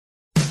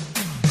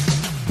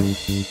Welcome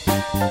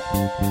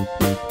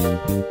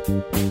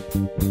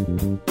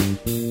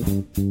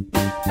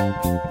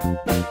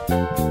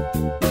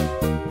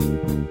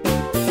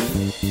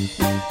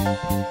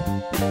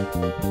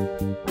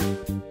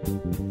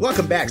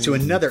back to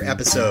another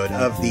episode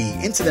of the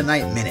Into the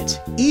Night Minute.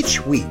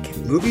 Each week,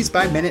 Movies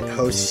by Minute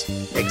hosts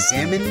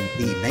examine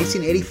the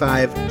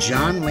 1985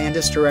 John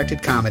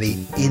Landis-directed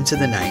comedy Into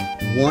the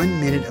Night. 1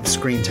 minute of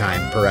screen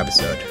time per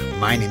episode.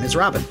 My name is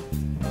Robin.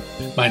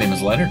 My name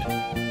is Leonard.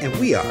 And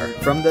we are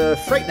from the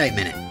Fright Night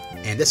Minute.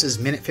 And this is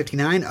minute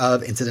 59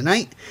 of Into the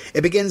Night.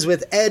 It begins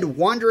with Ed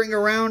wandering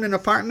around an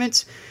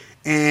apartment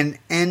and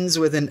ends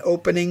with an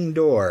opening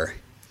door.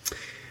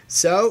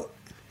 So,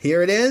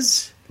 here it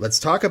is. Let's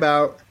talk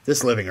about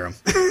this living room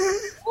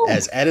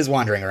as Ed is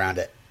wandering around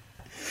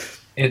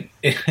it.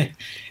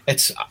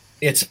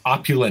 It's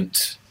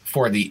opulent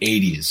for the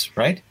 80s,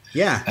 right?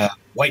 Yeah.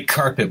 White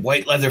carpet,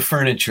 white leather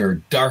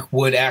furniture, dark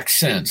wood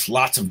accents,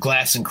 lots of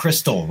glass and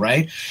crystal,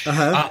 right?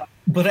 Uh-huh.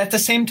 But at the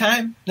same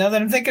time, now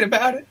that I'm thinking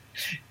about it,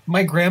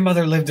 my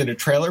grandmother lived in a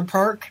trailer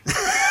park.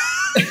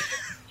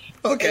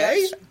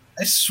 Okay.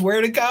 I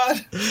swear to God,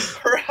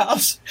 her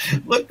house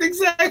looked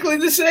exactly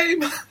the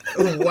same.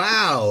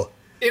 Wow.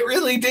 It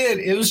really did.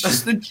 It was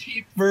just the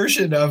cheap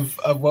version of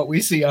what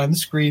we see on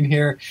screen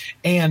here.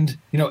 And,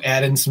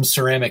 add in some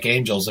ceramic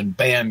angels and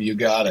bam, you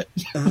got it.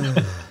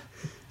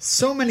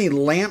 So many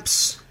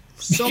lamps,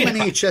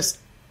 many just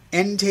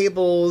end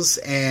tables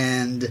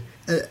and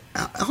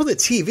all the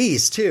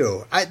TVs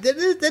too.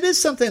 That is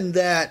something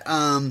that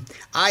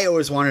I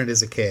always wanted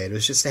as a kid. It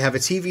was just to have a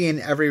TV in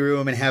every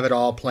room and have it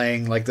all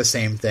playing like the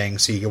same thing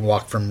so you can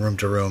walk from room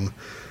to room.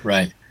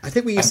 Right. I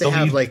think we used to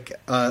have like,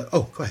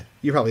 go ahead.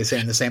 You're probably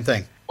saying the same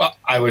thing. Well,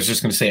 I was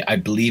just going to say, I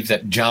believe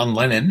that John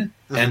Lennon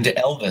and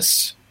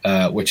Elvis,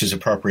 which is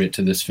appropriate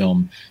to this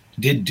film,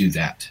 did do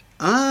that.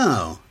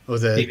 Oh.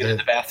 Even in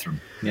the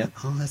bathroom. Yeah.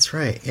 Oh, that's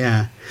right.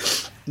 Yeah.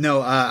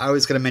 No, I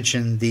was going to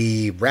mention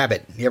the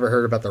Rabbit. You ever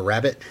heard about the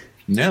Rabbit?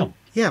 No.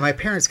 Yeah, my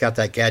parents got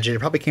that gadget. It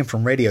probably came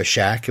from Radio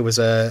Shack. It was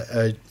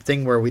a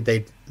thing where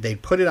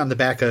they'd put it on the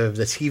back of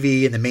the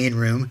TV in the main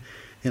room,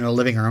 in a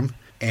living room.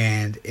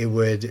 And it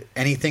would,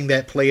 anything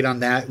that played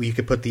on that, you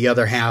could put the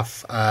other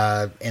half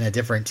in a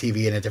different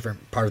TV in a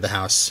different part of the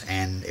house,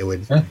 and it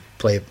would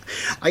play.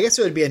 I guess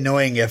it would be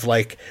annoying if,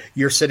 like,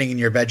 you're sitting in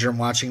your bedroom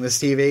watching this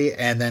TV,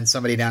 and then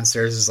somebody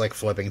downstairs is, like,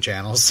 flipping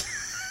channels.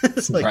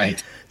 It's like,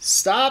 right.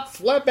 Stop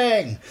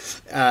flipping!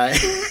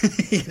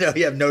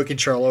 You have no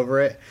control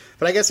over it.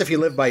 But I guess if you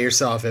live by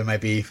yourself, it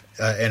might be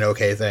an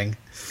okay thing.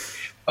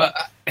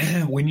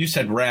 When you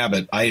said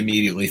Rabbit, I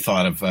immediately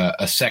thought of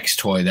a sex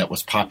toy that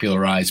was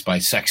popularized by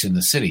Sex and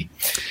the City.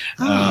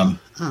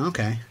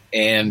 Okay.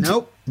 And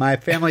nope, my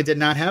family did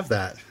not have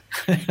that.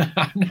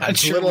 I'm not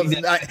sure.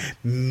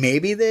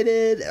 Maybe they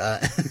did.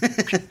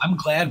 I'm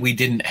glad we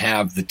didn't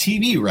have the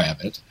TV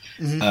Rabbit.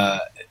 Mm-hmm.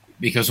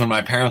 Because when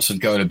my parents would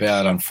go to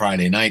bed on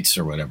Friday nights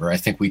or whatever, I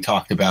think we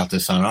talked about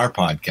this on our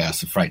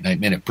podcast, the Fright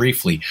Night Minute,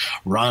 briefly.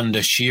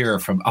 Rhonda Shear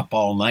from Up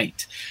All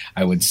Night.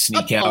 I would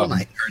sneak out. All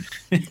night.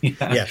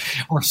 Yeah.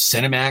 Or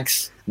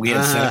Cinemax. We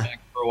had Cinemax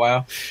for a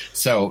while.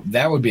 So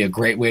that would be a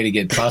great way to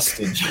get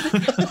busted.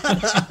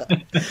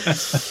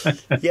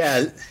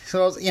 Yeah.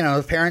 So,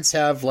 the parents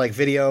have like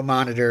video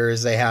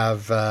monitors. They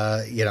have,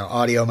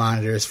 audio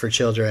monitors for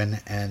children.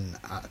 And,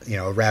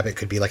 a Rabbit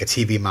could be like a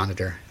TV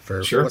monitor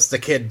for what's the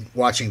kid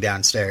watching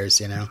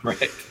downstairs,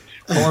 Right.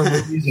 Horror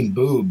movies and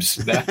boobs.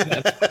 That's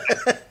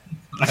what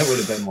I would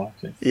have been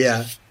watching.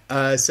 Yeah.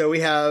 So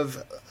we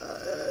have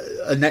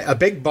a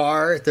big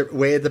bar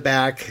way at the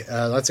back,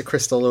 lots of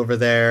crystal over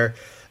there,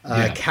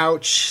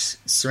 couch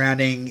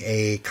surrounding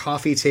a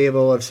coffee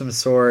table of some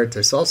sort.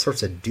 There's all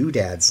sorts of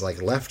doodads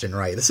like left and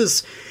right. This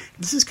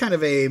is kind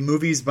of a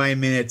Movies by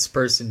Minutes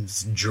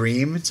person's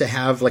dream to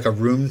have like a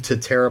room to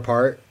tear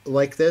apart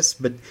like this.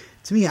 But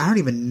to me, I don't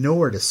even know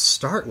where to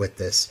start with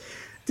this.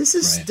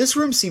 This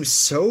room seems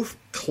so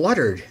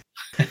cluttered.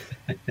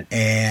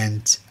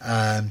 And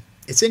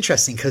it's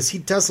interesting because he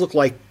does look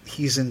like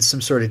he's in some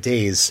sort of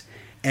daze.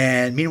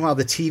 And meanwhile,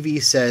 the TV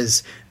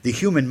says, the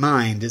human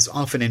mind is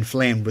often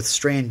inflamed with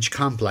strange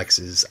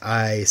complexes.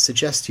 I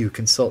suggest you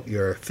consult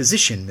your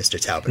physician,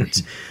 Mr.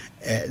 Talbot.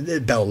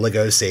 Bela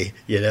Lugosi,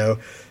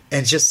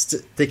 And just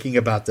thinking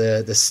about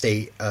the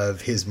state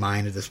of his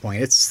mind at this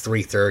point, it's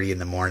 3:30 in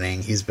the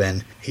morning. He's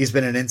been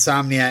an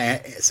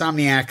insomniac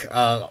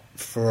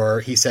for,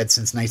 he said,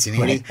 since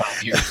 1980.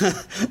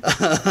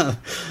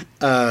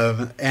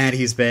 And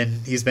he's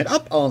been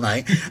up all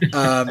night.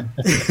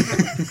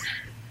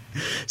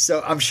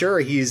 So I'm sure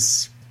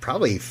he's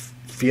probably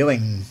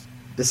feeling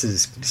this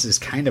is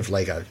kind of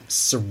like a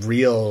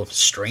surreal,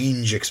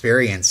 strange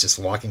experience, just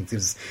walking through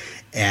this,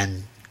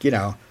 and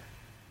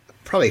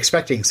probably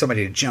expecting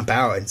somebody to jump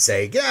out and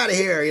say, "Get out of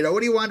here!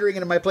 What are you wandering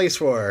into my place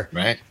for?"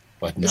 Right.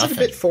 But is it a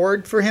bit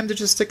forward for him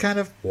to kind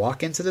of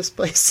walk into this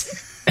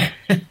place?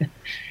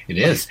 It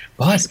is,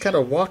 but he's kind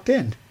of walked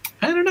in.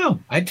 I don't know.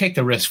 I'd take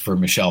the risk for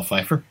Michelle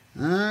Pfeiffer.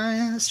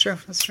 Yeah, that's true.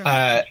 That's true.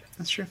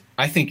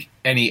 I think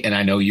and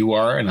I know you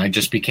are, and I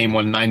just became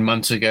one 9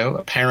 months ago,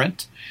 a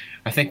parent.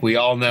 I think we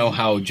all know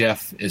how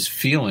Jeff is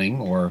feeling,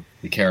 or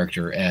the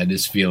character Ed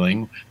is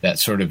feeling, that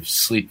sort of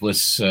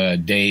sleepless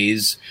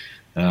days,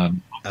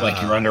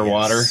 like you're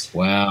underwater. Yes.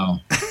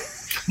 Wow.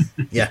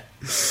 Yeah.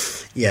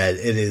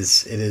 It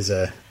is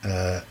a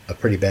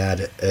pretty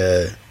bad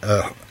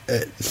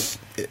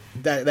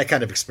that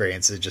kind of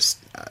experience. Is just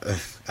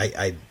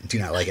I do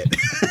not like it.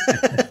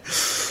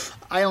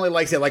 I only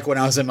liked it like when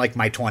I was in like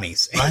my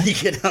 20s,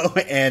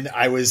 right. And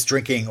I was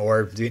drinking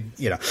or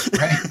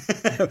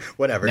right.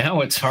 Whatever. Now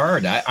it's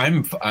hard.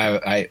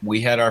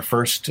 We had our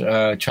first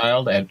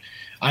child at.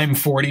 I'm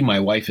 40.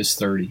 My wife is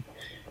 30,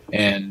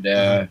 and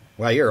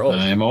wow, you're old.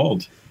 I'm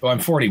old. Well, I'm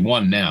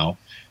 41 now,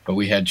 but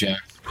we had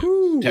Jack.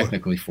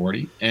 Technically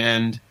 40,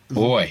 and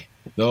boy,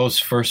 those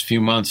first few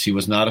months he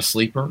was not a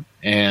sleeper,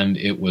 and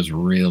it was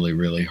really,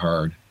 really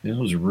hard. It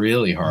was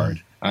really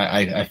hard.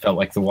 I felt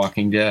like The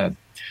Walking Dead.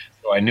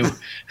 So I knew,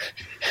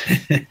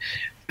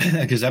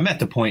 because I'm at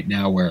the point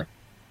now where,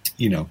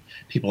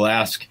 people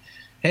ask,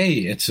 hey,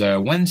 it's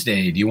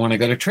Wednesday, do you want to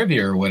go to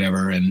trivia or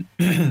whatever? And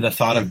the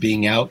thought of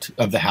being out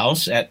of the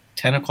house at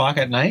 10 o'clock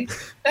at night,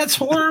 that's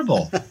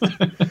horrible.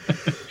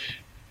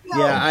 No.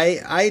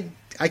 Yeah,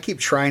 I keep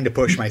trying to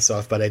push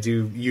myself, but I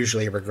do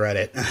usually regret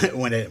it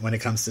when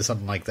it comes to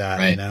something like that.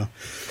 Right.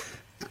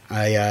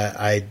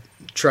 I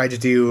tried to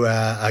do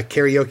a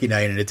karaoke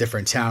night in a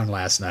different town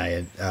last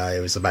night.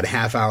 It was about a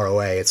half hour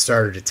away. It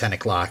started at 10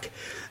 o'clock.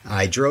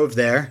 I drove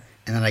there,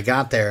 and then I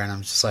got there, and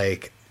I'm just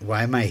like,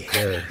 why am I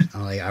here?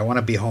 I'm like, I want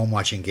to be home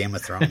watching Game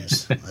of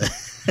Thrones.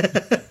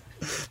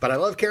 But I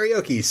love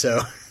karaoke, so.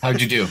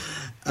 How'd you do?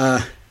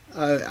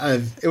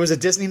 It was a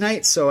Disney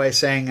night, so I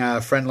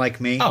sang "Friend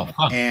Like Me"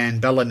 and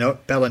Bella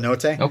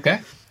Notte. Okay.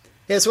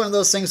 It's one of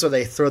those things where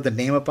they throw the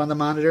name up on the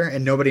monitor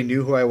and nobody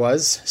knew who I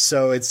was.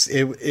 So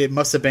it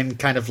must have been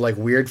kind of like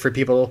weird for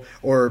people,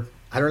 or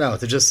I don't know,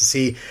 to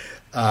see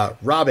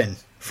Robin,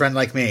 Friend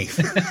Like Me.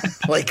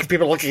 Like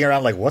people looking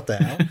around like, what the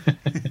hell?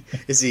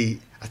 Is he?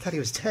 I thought he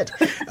was dead.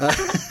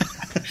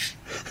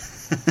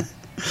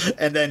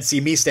 And then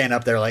see me stand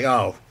up there like,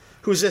 oh,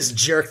 who's this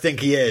jerk think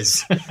he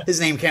is? His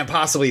name can't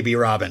possibly be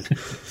Robin.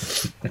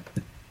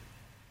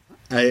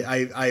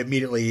 I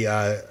immediately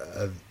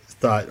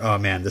thought, oh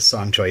man, this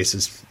song choice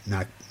is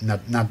not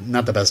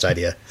the best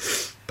idea.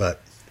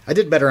 But I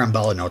did better on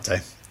Bella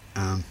Notte.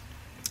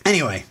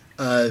 Anyway,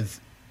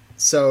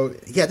 so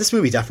yeah, this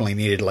movie definitely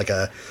needed like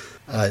a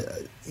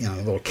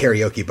little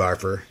karaoke bar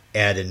for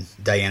Ed and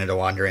Diana to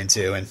wander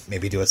into and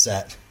maybe do a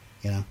set.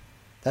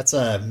 That's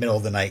a middle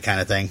of the night kind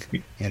of thing.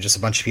 Just a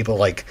bunch of people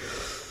like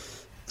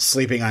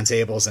sleeping on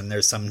tables, and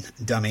there's some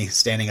dummy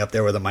standing up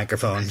there with a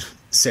microphone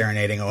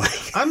serenading away.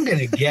 I'm going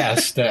to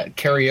guess that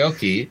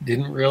karaoke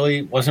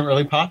wasn't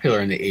really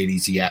popular in the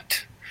 80s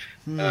yet.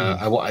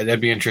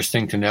 That'd be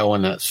interesting to know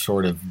when that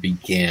sort of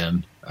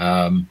began.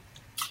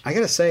 I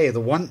gotta say,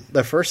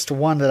 the first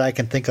one that I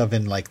can think of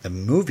in like the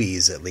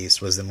movies, at least,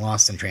 was in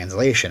Lost in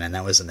Translation, and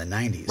that was in the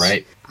 90s.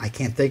 Right. I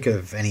can't think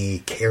of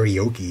any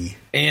karaoke.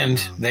 And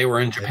they were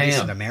in Japan. At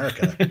least in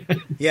America.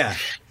 Yeah,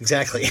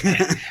 exactly.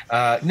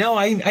 No,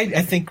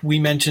 I think we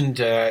mentioned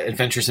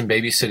Adventures in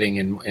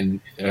Babysitting in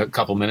a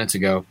couple minutes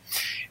ago,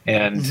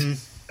 and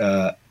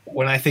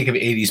when I think of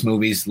 80s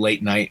movies,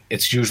 late night,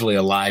 it's usually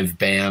a live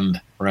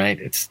band, right?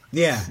 It's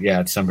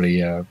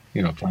somebody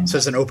playing. So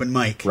it's an open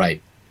mic,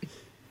 right?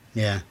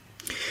 Yeah.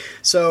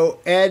 So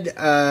Ed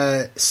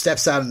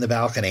steps out on the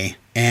balcony,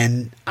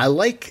 and I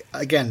like,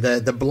 again,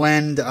 the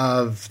blend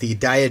of the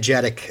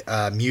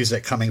diegetic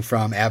music coming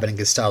from Abbott and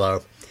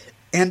Costello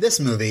and this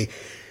movie.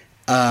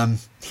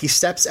 He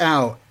steps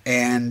out,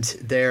 and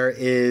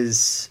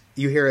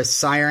you hear a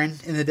siren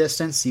in the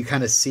distance. You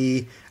kind of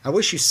see, I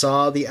wish you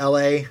saw the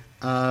LA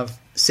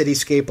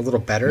cityscape a little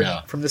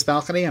better from this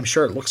balcony. I'm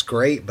sure it looks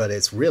great, but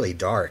it's really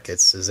dark.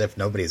 It's as if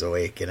nobody's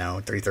awake,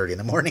 3:30 in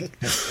the morning.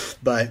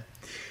 But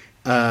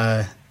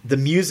the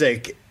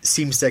music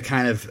seems to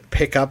kind of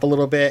pick up a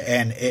little bit,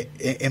 and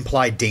it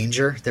implied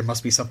danger. There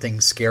must be something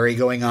scary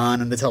going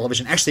on the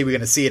television. Actually, we're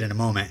going to see it in a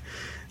moment,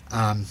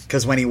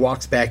 because when he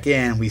walks back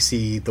in, we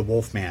see the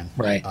Wolfman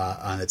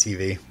on the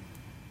TV,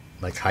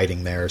 like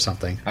hiding there or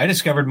something. I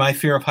discovered my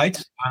fear of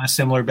heights on a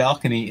similar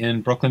balcony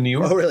in Brooklyn, New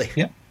York. Oh, really?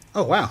 Yeah.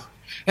 Oh, wow.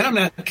 And I'm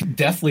not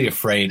deathly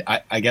afraid.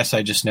 I guess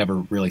I just never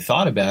really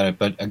thought about it.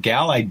 But a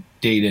gal I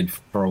dated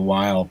for a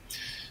while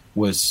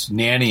was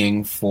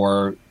nannying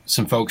for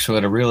some folks who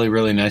had a really,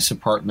 really nice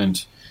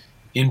apartment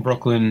in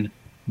Brooklyn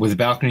with a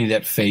balcony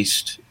that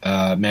faced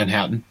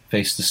Manhattan,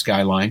 faced the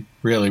skyline.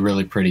 Really,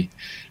 really pretty.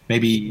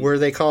 Maybe were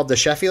they called the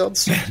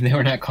Sheffields? They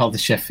were not called the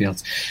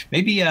Sheffields.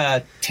 Maybe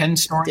 10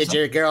 stories. Did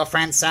your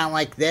girlfriend sound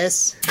like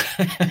this?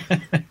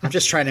 I'm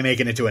just trying to make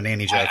it into a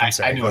nanny joke. I'm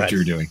sorry. I knew what you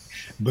were doing.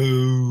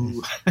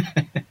 Boo.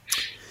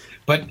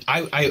 But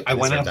I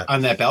went up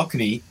on that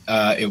balcony.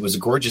 It was a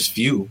gorgeous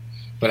view,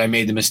 but I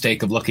made the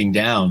mistake of looking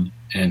down.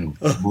 And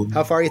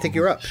how far do you think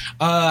you were up?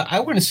 I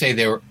want to say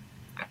they were.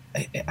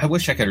 I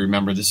wish I could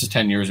remember. This is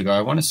 10 years ago.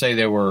 I want to say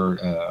they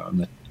were on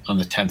the on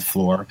the 10th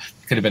floor.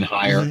 It could have been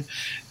higher.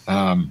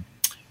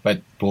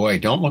 But boy,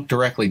 don't look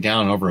directly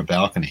down over a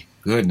balcony.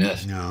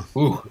 Goodness. No.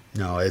 Ooh.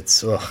 No,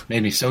 it's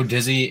made me so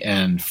dizzy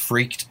and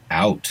freaked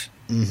out.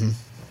 Mm-hmm.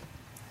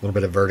 A little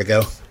bit of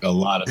vertigo.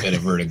 A bit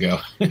of vertigo.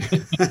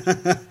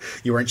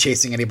 You weren't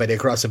chasing anybody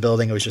across a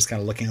building. It was just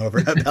kind of looking over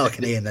a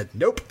balcony and then,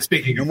 nope.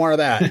 No more of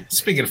that.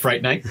 Speaking of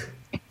Fright Night.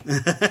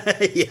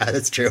 Yeah,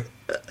 that's true.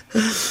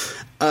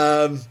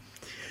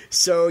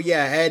 So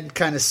yeah, Ed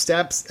kind of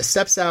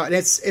steps out, and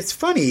it's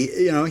funny,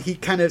 he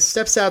kind of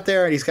steps out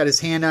there and he's got his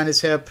hand on his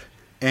hip,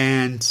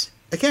 and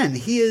again,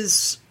 he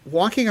is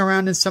walking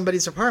around in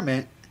somebody's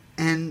apartment,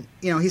 and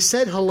he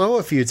said hello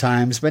a few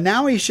times, but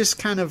now he's just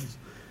kind of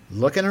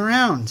looking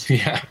around.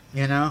 Yeah.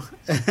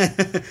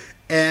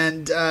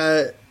 And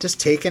just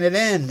taking it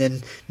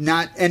in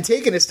and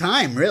taking his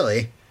time,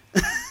 really.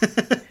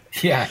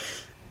 Yeah.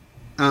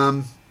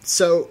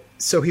 So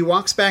he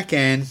walks back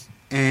in,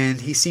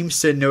 and he seems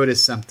to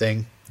notice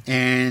something,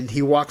 and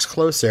he walks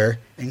closer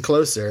and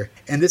closer.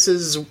 And this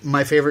is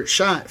my favorite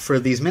shot for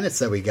these minutes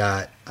that we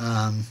got.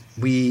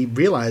 We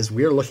realize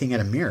we're looking at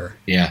a mirror.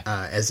 Yeah.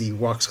 As he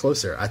walks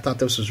closer. I thought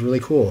this was really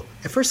cool.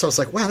 At first I was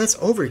like, wow, that's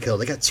overkill.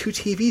 They got two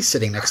TVs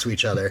sitting next to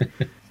each other.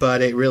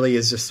 But it really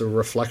is just a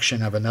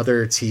reflection of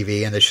another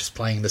TV, and it's just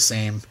playing the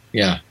same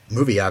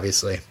movie,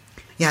 obviously.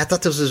 Yeah, I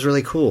thought this was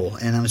really cool.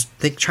 And I was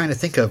trying to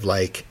think of,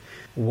 like,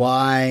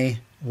 why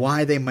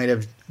they might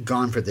have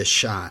gone for this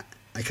shot,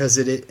 because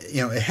it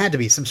had to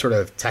be some sort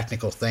of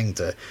technical thing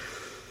to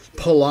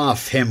pull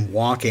off him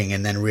walking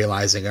and then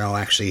realizing, oh,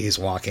 actually he's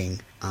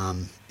walking.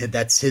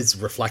 That's his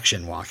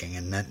reflection walking,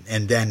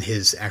 and then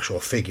his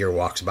actual figure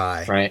walks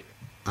by. Right.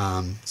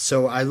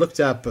 So I looked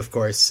up, of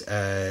course,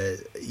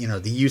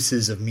 the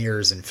uses of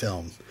mirrors in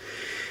film.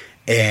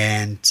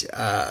 And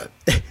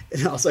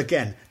also,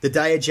 again, the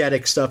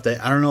diegetic stuff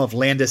that I don't know if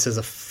Landis, as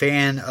a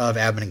fan of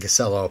Abbott and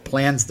Costello,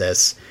 plans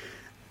this.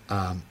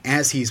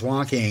 As he's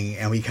walking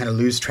and we kind of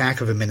lose track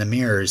of him in the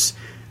mirrors,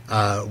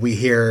 we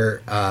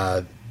hear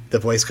the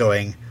voice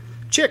going,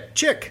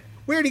 Chick,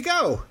 where'd he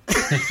go?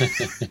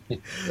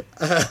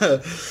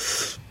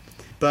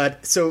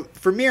 But so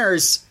for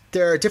mirrors,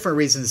 there are different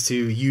reasons to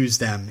use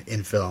them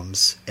in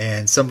films,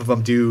 and some of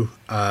them do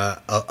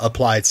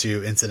apply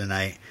to Into the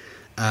Night.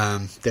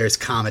 There's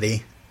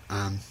comedy.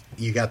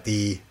 You got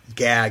the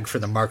gag for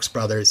the Marx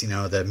Brothers,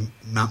 the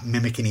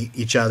mimicking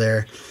each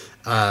other.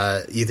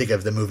 You think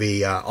of the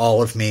movie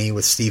All of Me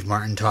with Steve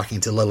Martin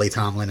talking to Lily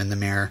Tomlin in the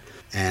mirror,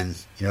 and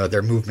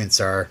their movements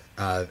are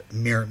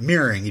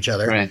mirroring each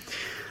other. Right.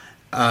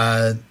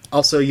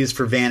 Also used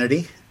for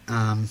vanity.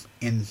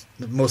 In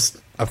the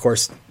most, of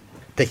course,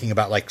 thinking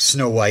about like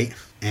Snow White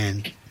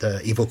and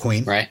the Evil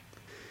Queen. Right.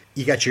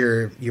 You got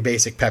your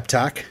basic pep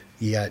talk.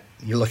 You're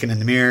looking in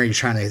the mirror. You're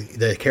trying to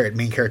the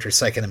main character is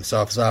psyching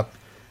themselves up.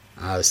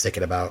 I was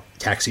thinking about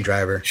Taxi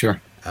Driver. Sure.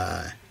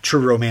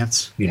 True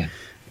Romance. Yeah.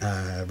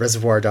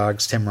 Reservoir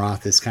Dogs. Tim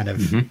Roth is kind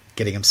of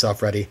getting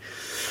himself ready.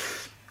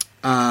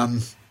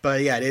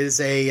 But yeah, it is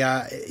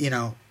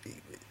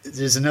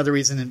there's another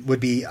reason it would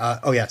be,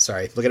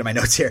 looking at my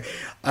notes here.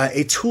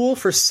 A tool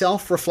for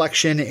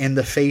self-reflection in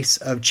the face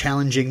of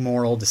challenging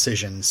moral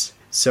decisions.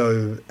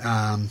 So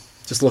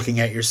just looking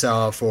at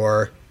yourself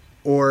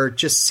or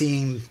just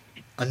seeing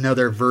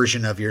another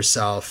version of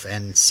yourself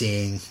and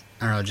seeing,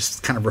 I don't know,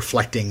 just kind of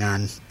reflecting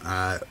on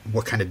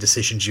what kind of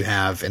decisions you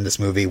have in this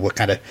movie, what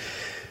kind of,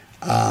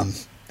 I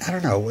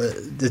don't know,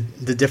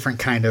 the different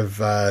kind of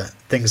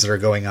things that are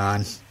going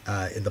on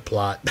in the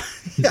plot.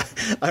 Yeah,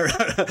 I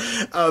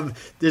don't know.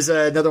 There's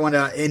another one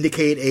to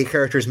indicate a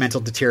character's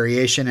mental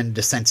deterioration and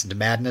descent into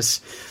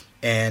madness.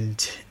 And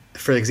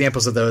for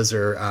examples of those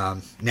are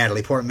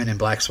Natalie Portman in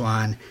Black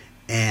Swan,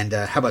 and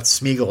how about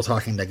Smeagol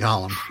talking to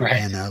Gollum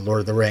in Lord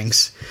of the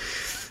Rings.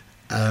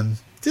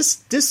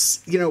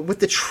 This, with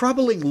the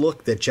troubling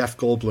look that Jeff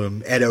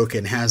Goldblum, Ed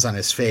Oken, has on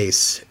his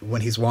face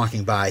when he's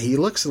walking by, he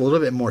looks a little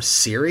bit more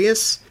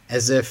serious,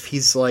 as if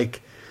he's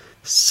like,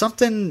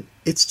 something,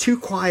 it's too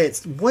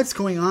quiet. What's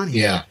going on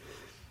here? Yeah.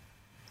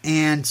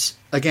 And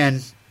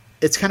again,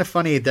 it's kind of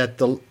funny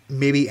that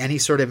maybe any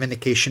sort of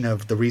indication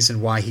of the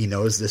reason why he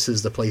knows this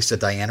is the place that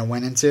Diana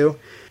went into.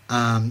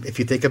 If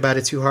you think about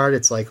it too hard,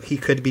 it's like he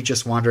could be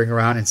just wandering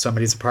around in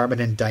somebody's apartment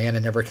and Diana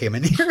never came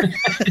in here.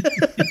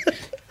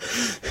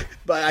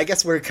 But I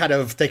guess we're kind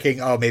of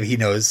thinking, oh, maybe he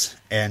knows,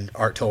 and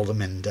Art told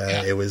him, and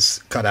it was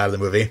cut out of the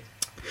movie.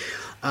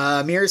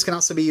 Mirrors can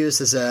also be used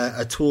as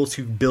a tool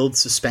to build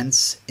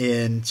suspense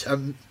in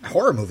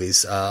horror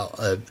movies.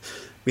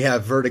 We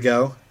have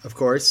Vertigo, of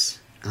course,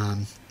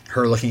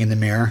 her looking in the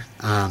mirror,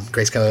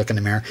 Grace Kelly looking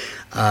in the mirror.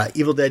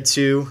 Evil Dead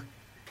 2,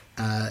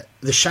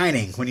 The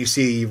Shining, when you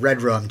see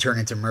Red Room turn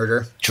into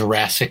murder.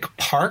 Jurassic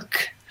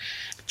Park,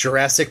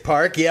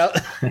 yeah.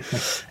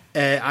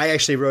 I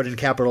actually wrote in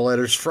capital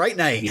letters Fright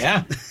Night.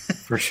 Yeah,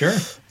 for sure.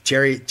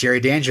 Jerry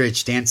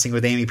Dandridge dancing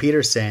with Amy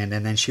Peterson,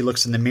 and then she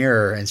looks in the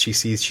mirror and she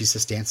sees she's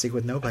just dancing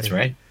with nobody.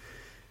 That's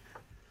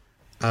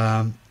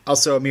right.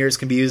 Also, mirrors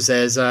can be used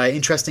as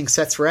interesting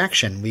sets for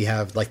action. We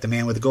have like The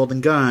Man with the Golden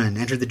Gun,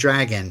 Enter the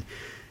Dragon.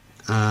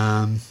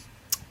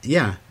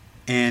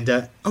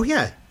 And oh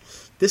yeah,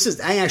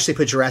 I actually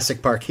put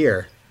Jurassic Park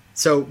here.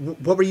 So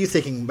what were you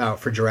thinking about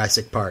for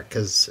Jurassic Park?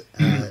 Because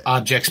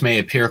objects may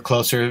appear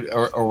closer,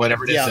 or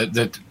whatever it is. Yeah.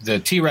 The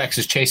T-Rex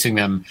is chasing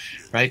them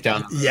right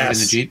down in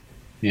the Jeep.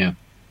 Yeah.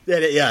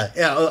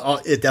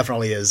 It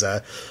definitely is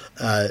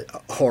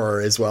horror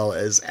as well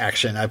as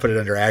action. I put it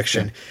under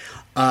action.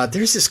 Yeah.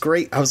 There's this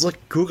great. I was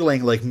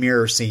googling like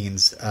mirror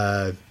scenes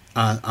on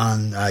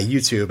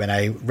YouTube, and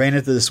I ran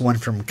into this one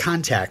from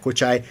Contact,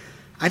 which I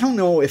don't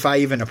know if I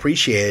even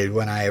appreciated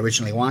when I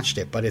originally watched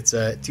it. But it's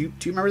do you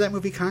remember that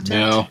movie Contact?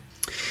 No.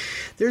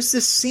 There's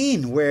this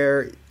scene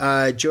where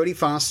Jodie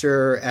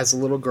Foster, as a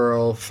little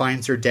girl,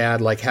 finds her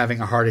dad like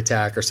having a heart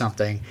attack or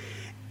something.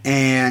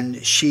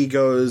 And she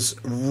goes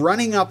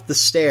running up the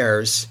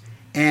stairs,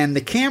 and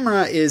the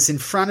camera is in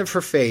front of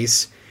her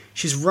face.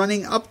 She's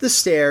running up the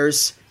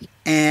stairs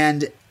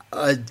and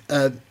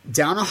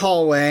down a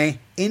hallway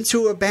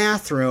into a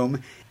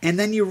bathroom, and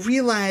then you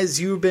realize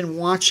you've been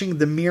watching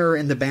the mirror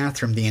in the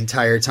bathroom the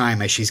entire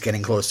time as she's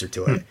getting closer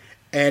to it.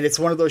 And it's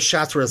one of those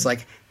shots where it's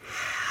like,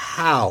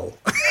 how?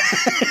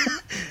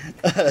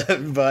 But I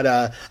don't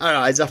know.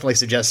 I definitely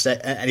suggest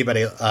that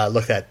anybody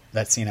look that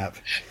scene up.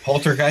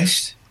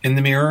 Poltergeist in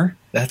the mirror.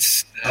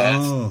 That's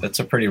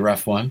a pretty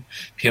rough one.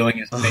 Peeling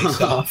his face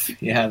off.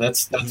 Yeah,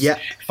 that's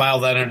file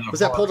that under.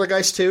 Was that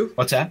Poltergeist 2?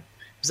 What's that?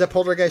 Was that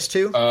Poltergeist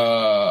 2?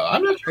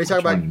 I'm not sure.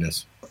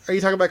 Are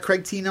you talking about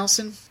Craig T.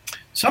 Nelson?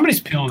 Somebody's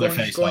peeling their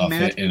face off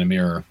in a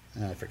mirror.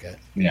 I forget.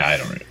 Yeah, I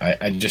don't.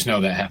 I just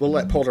know that happened. We'll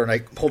let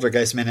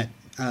Poltergeist Minute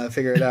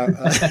figure it out.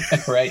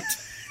 Right.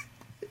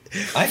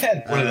 I've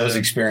had one of those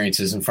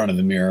experiences in front of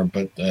the mirror,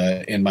 but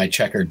in my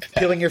checkered past.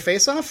 Peeling your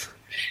face off?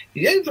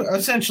 Yeah,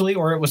 essentially,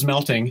 or it was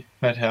melting.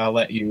 But I'll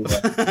let you.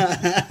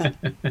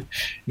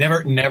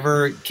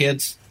 Never,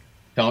 kids,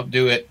 don't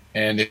do it.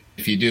 And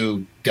if you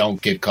do, don't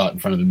get caught in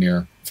front of the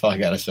mirror. That's all I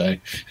gotta say.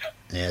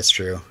 Yeah, it's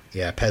true.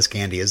 Yeah, Pez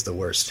candy is the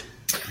worst.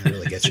 It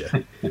really gets you.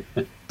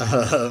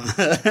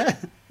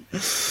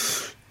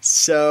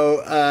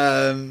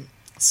 So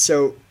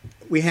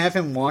we have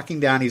him walking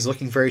down. He's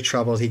looking very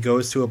troubled. He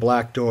goes to a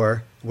black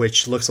door,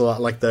 which looks a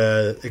lot like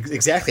the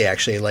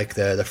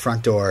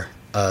front door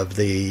of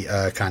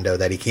the condo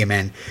that he came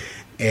in,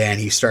 and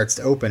he starts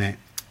to open it,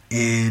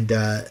 and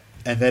then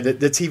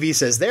the TV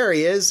says, "There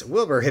he is,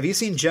 Wilbur. Have you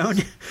seen Joan?"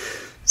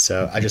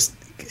 So I just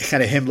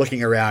kind of him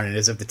looking around, and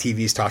as if the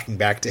TV's talking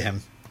back to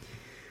him.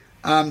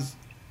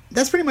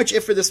 That's pretty much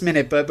it for this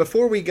minute. But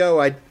before we go,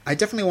 I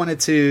definitely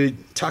wanted to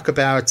talk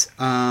about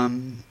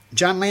John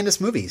Landis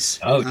movies.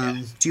 Oh,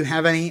 yeah. Do you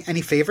have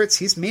any favorites?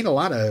 He's made a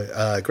lot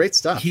of great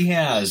stuff. He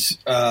has.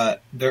 There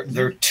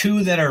are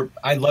two that are.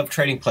 I love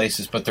Trading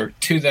Places, but there are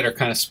two that are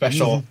kind of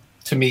special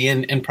to me,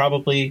 and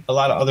probably a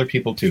lot of other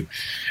people too.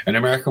 An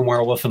American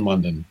Werewolf in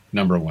London,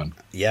 #1.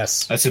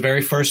 Yes, that's the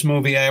very first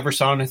movie I ever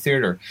saw in a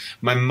theater.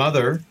 My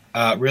mother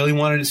really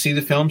wanted to see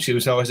the film. She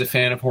was always a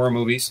fan of horror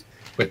movies,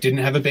 but didn't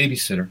have a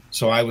babysitter.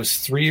 So I was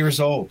 3 years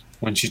old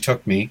when she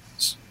took me.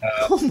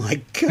 Oh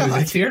my God! To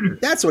the theater.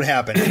 That's what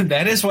happened.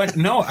 That is what.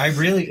 No,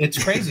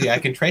 it's crazy. I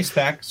can trace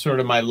back sort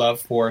of my love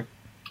for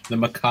the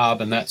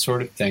macabre and that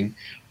sort of thing,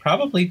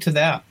 probably to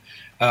that.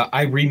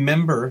 I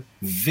remember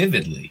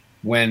vividly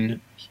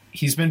when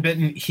he's been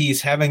bitten.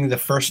 He's having the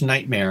first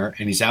nightmare,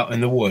 and he's out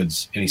in the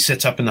woods, and he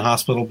sits up in the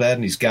hospital bed,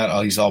 and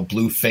he's all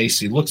blue faced.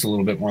 He looks a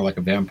little bit more like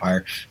a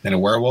vampire than a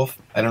werewolf.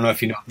 I don't know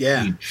if you know.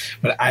 Yeah,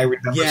 but I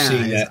remember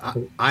seeing that.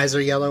 Eyes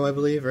are yellow, I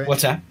believe. Right?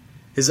 What's that?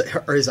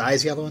 Are his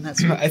eyes yellow in that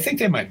scene? I think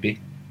they might be.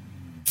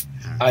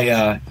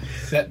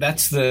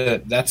 That's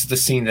the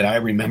scene that I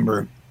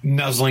remember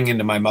nuzzling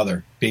into my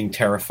mother, being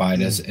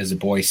terrified as a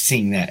boy,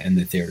 seeing that in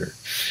the theater.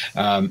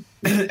 And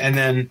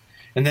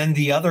then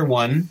the other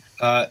one,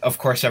 of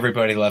course,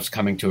 everybody loves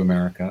Coming to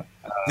America.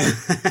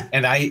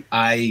 And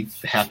I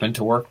happen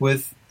to work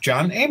with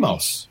John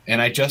Amos,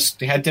 and I just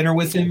had dinner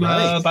with him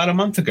about a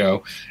month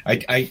ago.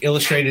 I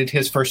illustrated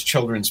his first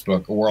children's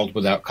book, A World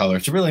Without Color.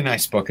 It's a really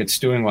nice book. It's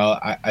doing well.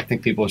 I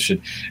think people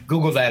should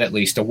Google that at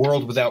least. A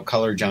World Without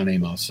Color, John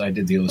Amos. I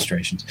did the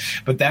illustrations.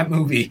 But that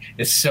movie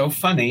is so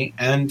funny,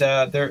 and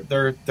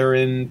they're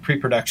in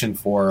pre-production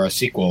for a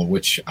sequel,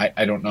 which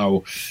I don't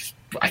know.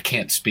 I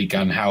can't speak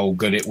on how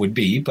good it would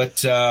be,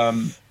 but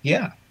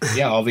yeah.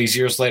 All these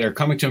years later,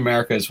 Coming to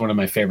America is one of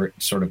my favorite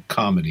sort of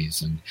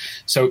comedies, and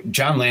so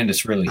John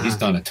Landis he's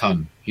done a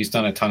ton. He's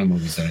done a ton of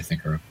movies that I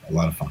think are a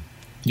lot of fun.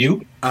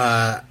 You?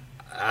 I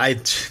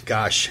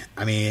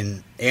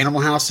mean,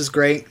 Animal House is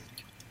great.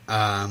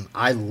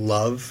 I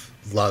love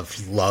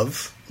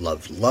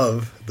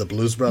the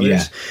Blues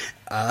Brothers.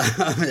 Yeah.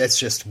 It's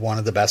just one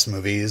of the best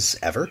movies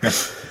ever.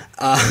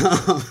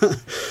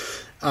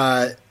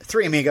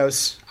 Three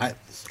Amigos. I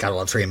gotta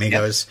love Three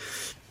Amigos. Yep.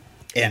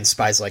 And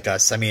Spies Like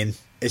Us. I mean,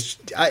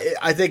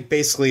 I think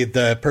basically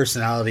the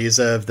personalities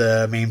of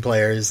the main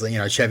players,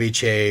 Chevy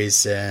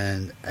Chase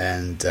and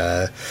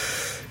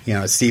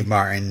Steve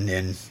Martin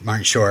and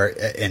Martin Short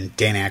and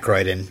Dan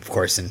Aykroyd, and of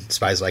course in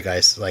Spies Like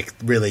Us,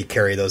 really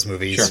carry those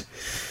movies. Sure.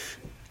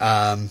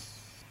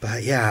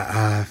 But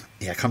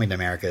Coming to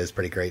America is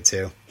pretty great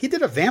too. He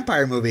did a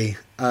vampire movie.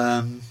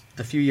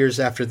 a few years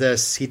after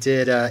this, he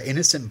did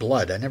Innocent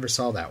Blood. I never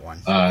saw that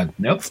one.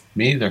 Nope,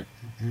 me either.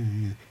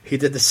 He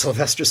did the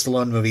Sylvester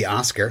Stallone movie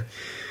Oscar.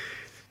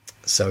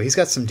 So he's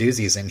got some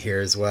doozies in here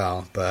as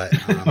well. But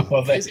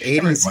well,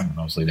 everyone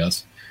mostly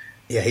does.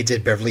 Yeah, he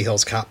did Beverly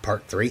Hills Cop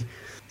Part 3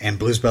 and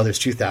Blues Brothers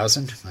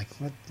 2000. Like,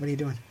 what are you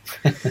doing?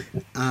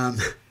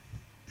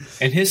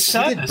 And his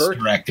son is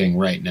directing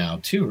right now,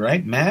 too,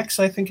 right? Max,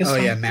 I think is Oh,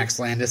 yeah, Max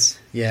Landis.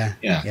 Yeah,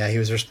 he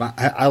was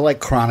I like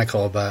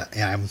Chronicle, but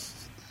yeah,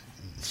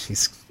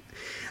 he's...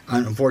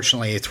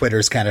 Unfortunately,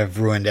 Twitter's kind of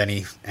ruined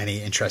any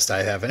interest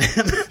I have in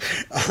him.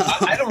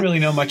 I don't really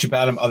know much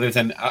about him other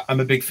than I'm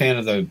a big fan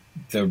of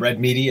the Red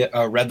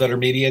Letter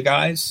Media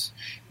guys.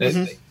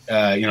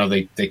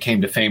 They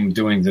came to fame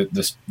doing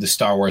the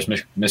Star Wars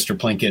Mr.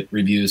 Plinkett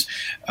reviews.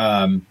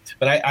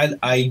 But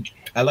I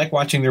like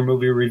watching their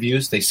movie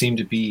reviews. I seem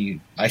to be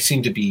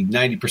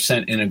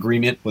 90% in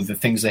agreement with the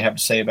things they have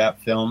to say about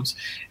films,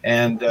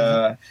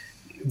 and.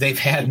 They've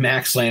had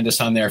Max Landis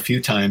on there a few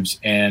times,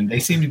 and they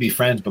seem to be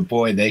friends, but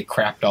boy, they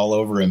crapped all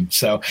over him.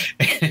 So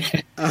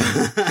maybe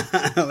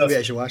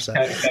I should watch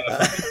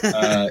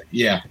that.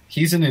 Yeah,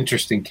 he's an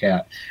interesting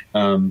cat.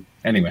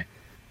 Anyway.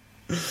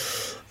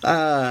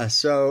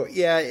 So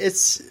yeah,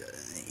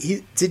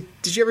 did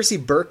you ever see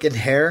Burke and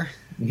Hare?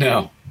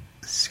 No.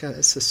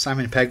 It's a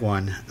Simon Pegg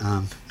one.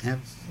 I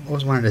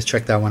always wanted to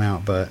check that one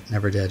out, but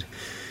never did.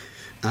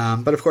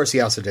 But of course,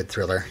 he also did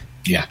Thriller.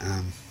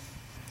 Yeah.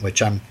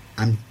 Which I'm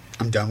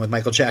done with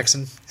Michael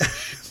Jackson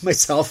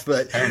myself,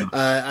 but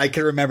I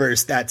can remember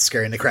that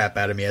scaring the crap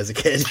out of me as a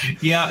kid.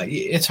 Yeah,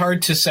 it's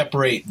hard to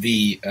separate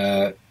the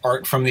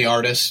art from the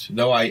artist,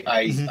 though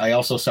I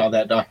also saw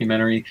that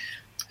documentary,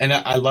 and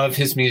I love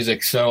his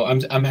music. So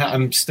I'm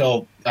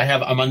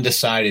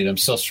undecided. I'm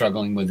still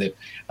struggling with it.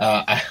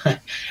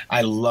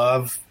 I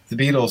love the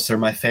Beatles. They're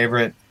my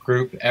favorite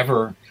group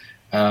ever.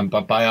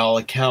 But by all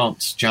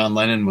accounts, John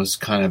Lennon was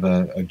kind of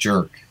a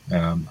jerk.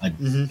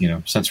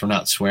 Since we're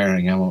not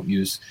swearing, I won't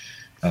use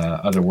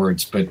other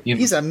words. But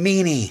he's a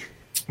meanie.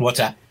 What's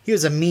that? He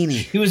was a meanie.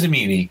 He was a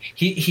meanie.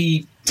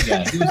 He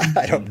was,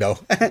 I don't know.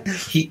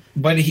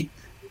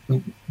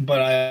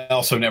 But I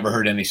also never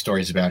heard any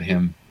stories about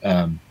him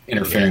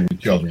interfering with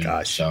children.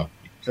 Gosh, so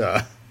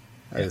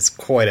it's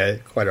quite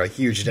a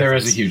huge difference. There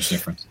is a huge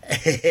difference.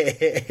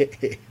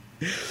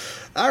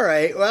 All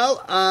right.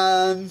 Well,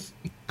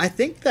 I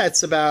think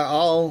that's about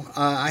all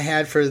I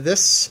had for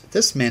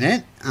this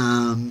minute.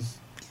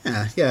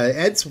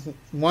 Ed's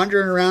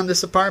wandering around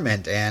this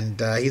apartment,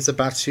 and he's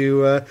about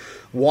to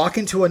walk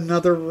into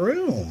another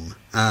room.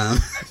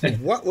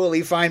 What will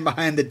he find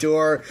behind the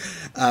door?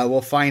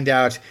 We'll find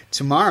out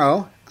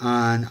tomorrow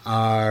on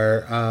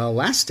our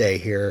last day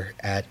here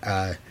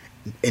at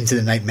Into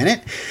the Night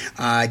Minute.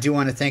 I do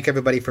want to thank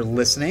everybody for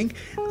listening.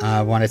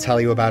 I want to tell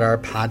you about our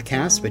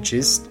podcast, which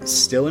is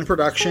still in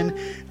production,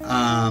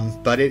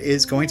 but it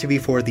is going to be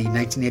for the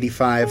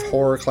 1985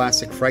 horror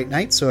classic Fright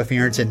Night. So if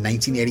you're into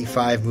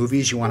 1985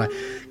 movies, you want to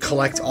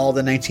collect all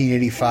the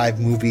 1985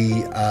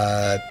 movie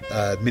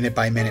minute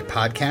by minute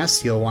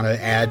podcasts, you'll want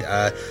to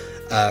add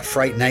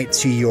Fright Night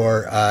to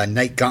your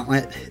night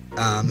gauntlet.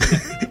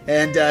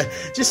 And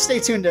just stay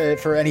tuned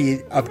for any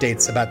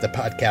updates about the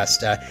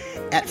podcast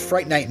at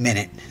Fright Night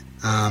Minute.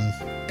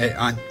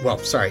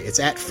 It's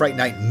at Fright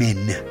Night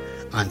Min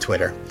on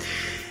Twitter.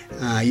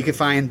 You can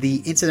find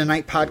the Into the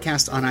Night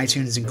podcast on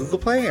iTunes and Google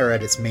Play, or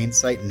at its main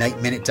site,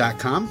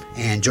 nightminute.com,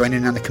 and join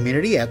in on the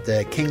community at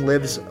the King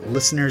Lives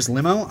Listeners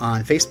Limo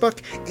on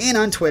Facebook and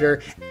on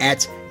Twitter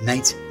at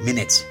Night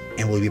Minute.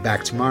 And we'll be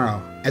back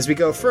tomorrow as we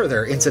go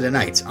further into the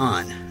night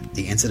on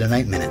the Into the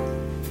Night Minute.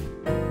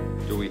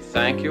 Do we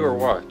thank you or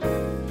what?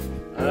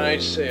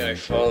 I'd say I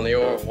fall in the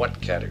or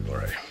what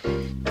category.